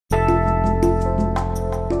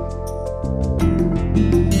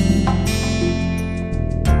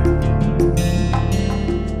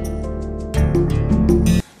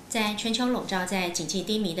全球笼罩在景气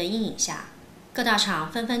低迷的阴影下，各大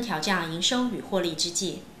厂纷纷调降营收与获利之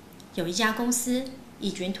际，有一家公司异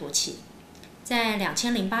军突起。在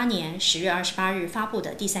2008年10月28日发布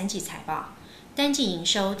的第三季财报，单季营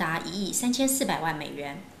收达1亿3400万美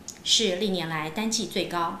元，是历年来单季最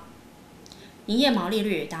高，营业毛利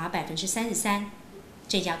率达33%。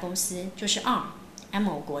这家公司就是 ARM， 安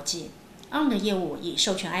谋国际。ARM 的业务以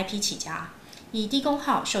授权 IP 起家，以低功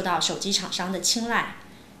耗受到手机厂商的青睐，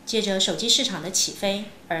借着手机市场的起飞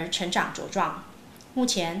而成长茁壮。目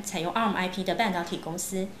前采用 ARM IP 的半导体公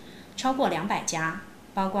司超过200家，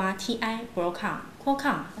包括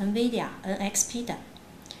TI、Broadcom、Qualcomm、NVIDIA、NXP 等。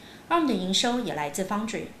ARM 的营收也来自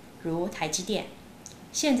Foundry， 如台积电。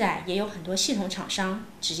现在也有很多系统厂商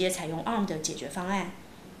直接采用 ARM 的解决方案，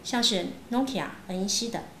像是 Nokia、NEC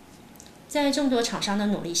等。在众多厂商的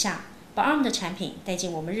努力下，把 ARM 的产品带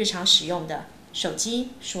进我们日常使用的手机、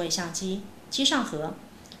数位相机、机上盒、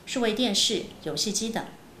数位电视、游戏机等。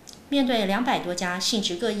面对200多家性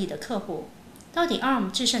质各异的客户，到底 ARM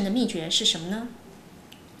制胜的秘诀是什么呢？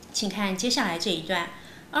请看接下来这一段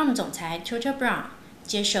ARM 总裁 Tudor Brown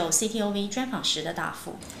接受 CTOV 专访时的答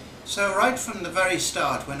复。So right from the very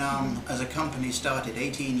start, when ARM as a company started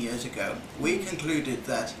 18 years ago, we concluded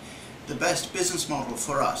that the best business model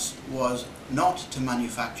for us was not to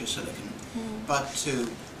manufacture silicon, but to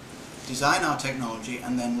design our technology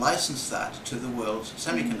and then license that to the world's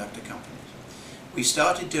semiconductor companies. We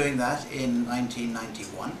started doing that in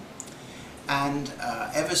 1991, and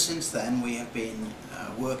ever since then we have been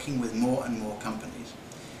working with more and more companies.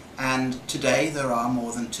 And today there are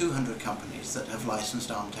more than 200 companies that have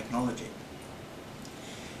licensed ARM technology.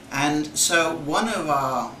 And so one of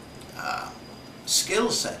our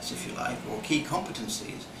skill sets, if you like, or key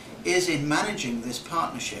competencies, is in managing this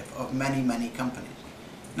partnership of many, many companies.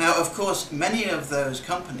 Now, of course, many of those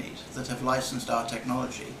companies that have licensed our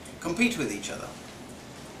technology compete with each other.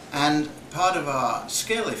 And part of our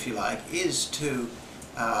skill, if you like, is to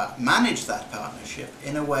manage that partnership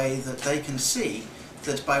in a way that they can see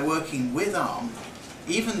that by working with ARM,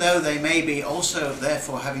 even though they may be also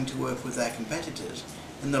therefore having to work with their competitors,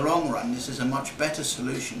 in the long run this is a much better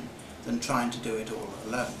solution than trying to do it all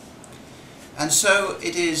alone. And so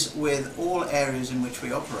it is with all areas in which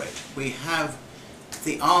we operate. We have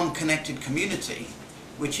the ARM connected community,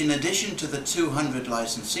 which in addition to the 200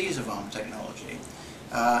 licensees of ARM technology,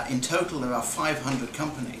 in total there are 500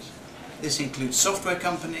 companies. This includes software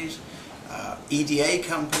companies, EDA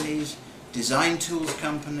companies, design tools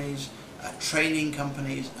companies, training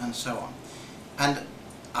companies, and so on. And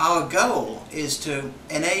our goal is to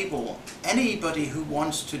enable anybody who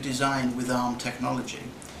wants to design with ARM technology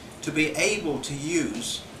to be able to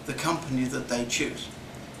use the company that they choose,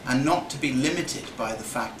 and not to be limited by the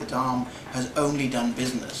fact that ARM has only done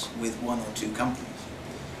business with 1 or 2 companies.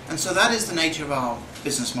 And so that is the nature of our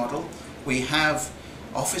business model. We have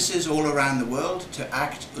offices all around the world to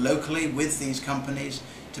act locally with these companies,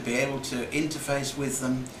 to be able to interface with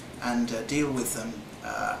them and deal with them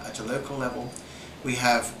at a local level. We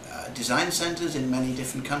have design centers in many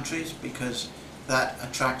different countries because that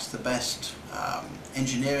attracts the best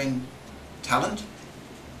engineering talent.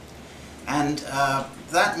 And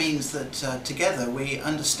that means that together we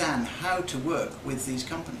understand how to work with these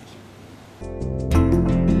companies.